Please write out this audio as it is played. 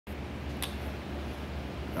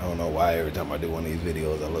I don't know why every time I do one of these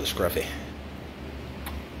videos I look scruffy.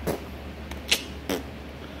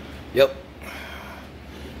 Yep.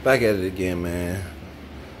 Back at it again, man.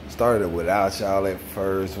 Started without y'all at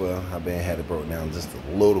first. Well, had it broke down just a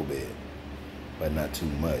little bit, but not too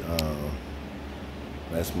much.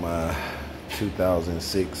 That's my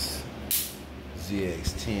 2006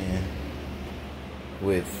 ZX10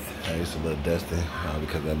 with, it's a little dusty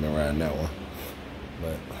because I've been riding that one.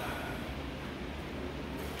 But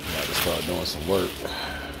I got to start doing some work.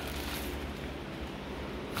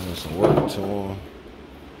 Doing some work to them.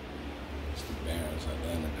 It's the bearings I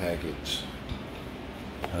got in the package.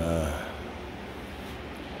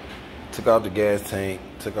 Took out the gas tank,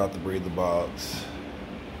 took out the breather box.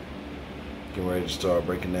 Getting ready to start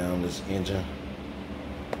breaking down this engine.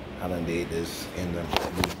 I done did this in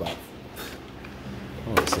at least about, I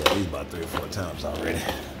want to say at least about 3 or 4 times already.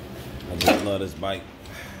 I just love this bike.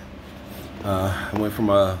 I went from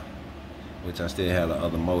which I still had the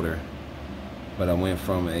other motor, but I went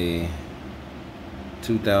from a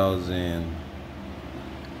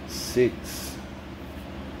 2006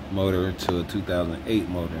 motor to a 2008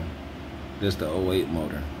 motor. This the 08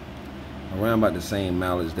 motor. Around about the same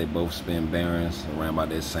mileage, they both spin bearings. Around about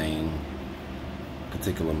that same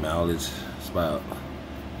particular mileage. It's about,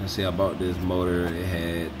 let's see, I bought this motor. It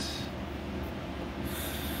had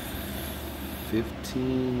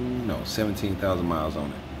 17,000 miles on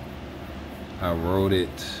it. I rode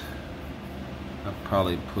it. I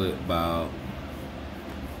probably put about,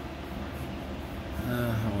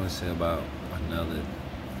 I want to say about another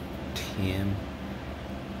 10,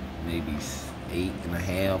 maybe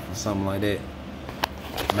 8.5 or something like that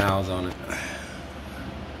miles on it.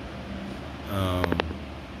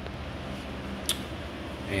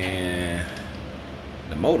 And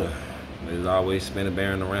the motor is always spinning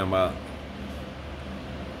bearing around about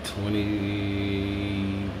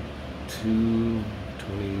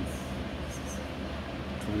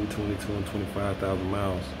 25,000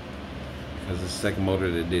 miles. Because the second motor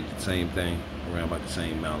that did the same thing, around about the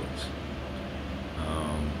same mileage.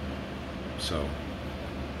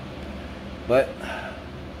 But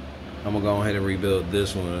I'm gonna go ahead and rebuild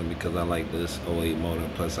this one because I like this 08 motor.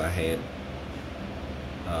 Plus I had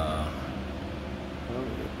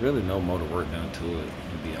really no motor work done to it,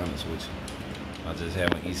 to be honest with you. I just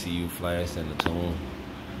have an ECU flash and a tune.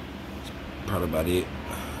 That's probably about it.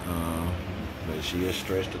 But she is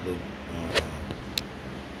stretched a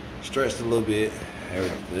little bit.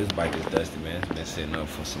 This bike is dusty, man. It's been sitting up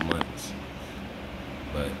for some months.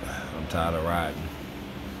 But I'm tired of riding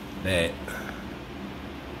that.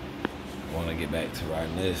 I want to get back to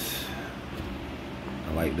riding this.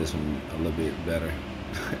 I like this one a little bit better,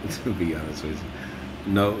 to be honest with you.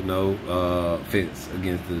 No offense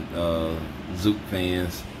against the Zook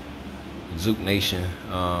fans, Zook Nation.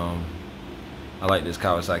 I like this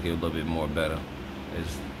Kawasaki a little bit more better.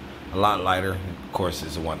 It's a lot lighter. Of course,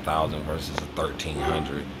 it's a 1000 versus a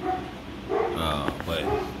 1300. But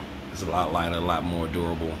it's a lot lighter, a lot more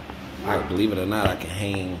durable. Believe it or not, I can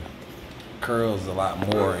hang curls a lot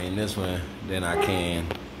more in this one than I can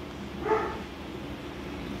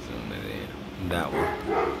in that one.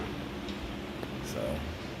 So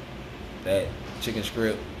that chicken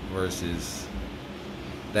strip versus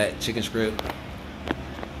that chicken strip,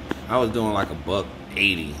 I was doing like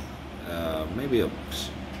 $180, maybe a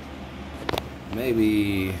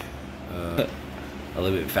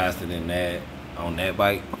little bit faster than that on that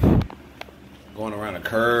bike. Going around a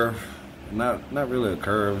curve, not really a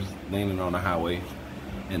curve, leaning on the highway,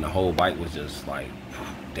 and the whole bike was just like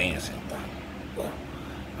dancing.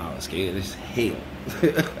 I was scared as hell. I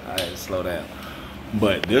had to slow down.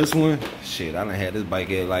 But this one, shit, I done had this bike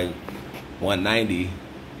at like 190,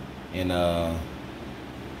 and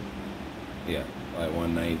yeah, like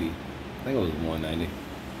 190. I think it was 190,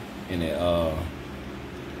 and it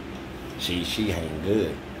she hang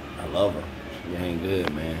good. I love her. She hang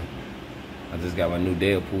good, man. I just got my new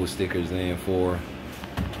Deadpool stickers in for.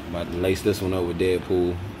 I'm about to lace this one up with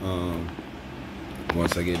Deadpool.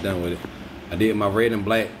 Once I get done with it, I did my red and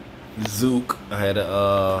black Zook. I had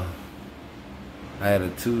a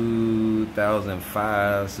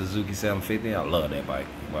 2005 Suzuki 750. I love that bike.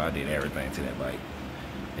 Well, I did everything to that bike.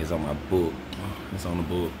 It's on my book. It's on the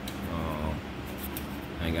book.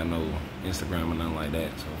 I ain't got no Instagram or nothing like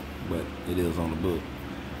that, so, but it is on the book.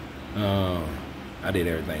 I did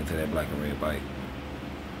everything to that black and red bike.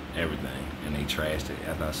 Everything. And they trashed it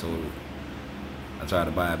after I sold it. I tried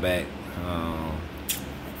to buy it back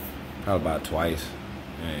probably about twice.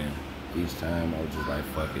 And each time I was just like,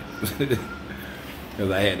 fuck it.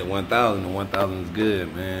 Because I had the 1000. The 1000 is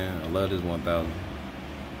good, man. I love this 1000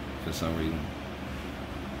 for some reason.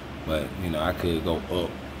 But you know, I could go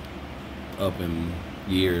up in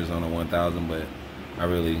years on a 1000, but I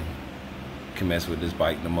really can mess with this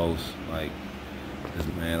bike the most. Like, this,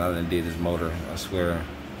 man, I done did this motor. I swear,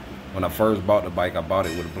 when I first bought the bike, I bought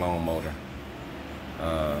it with a blown motor.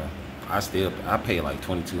 I paid like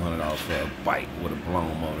 $2,200 for a bike with a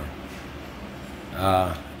blown motor.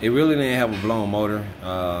 It really didn't have a blown motor.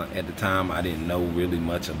 At the time, I didn't know really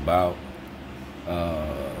much about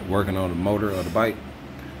working on the motor of the bike,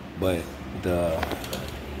 but the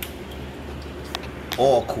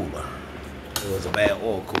oil cooler, it was a bad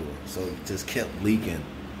oil cooler, so it just kept leaking.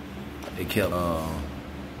 It kept, well,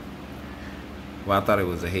 I thought it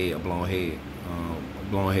was a blown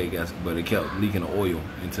head gasket, but it kept leaking the oil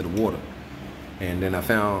into the water. And then I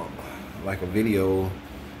found like a video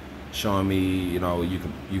showing me, you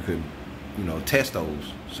could test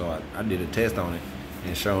those. So I did a test on it,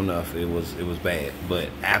 and sure enough, it was bad. But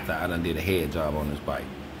after I done did a head job on this bike,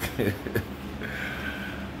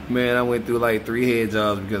 man, I went through like 3 head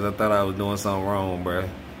jobs because I thought I was doing something wrong, bro.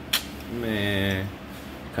 Man,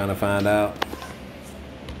 kind of find out.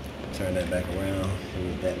 Turn that back around.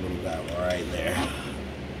 There's that little guy right there.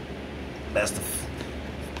 That's the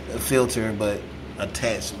filter, but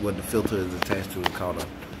attached, what the filter is attached to is called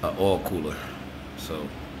a oil cooler. So,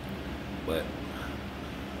 but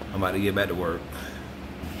I'm about to get back to work.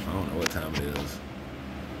 I don't know what time it is.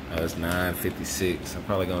 It's 9:56. I'm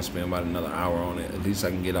probably gonna spend about another hour on it. At least I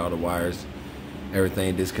can get all the wires,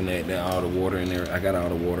 everything disconnected, all the water in there. I got all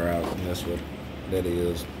the water out, and that's what that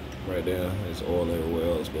is right there. There's oil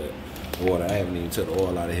everywhere else, but water. I haven't even took the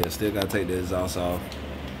oil out of here. Still gotta take the exhaust off.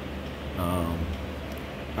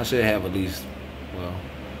 I should have at least, well,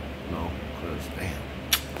 no, cause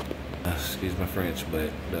damn. Excuse my French,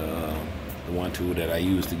 but the one tool that I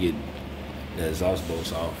used to get the exhaust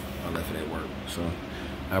bolts off, I left it at work. So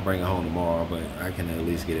I'll bring it home tomorrow, but I can at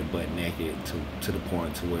least get it butt naked to the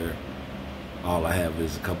point to where all I have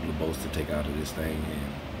is a couple of bolts to take out of this thing,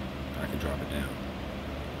 and I can drop it down.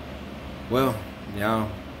 Well, y'all,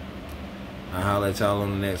 I'll holler at y'all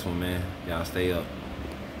on the next one, man. Y'all stay up.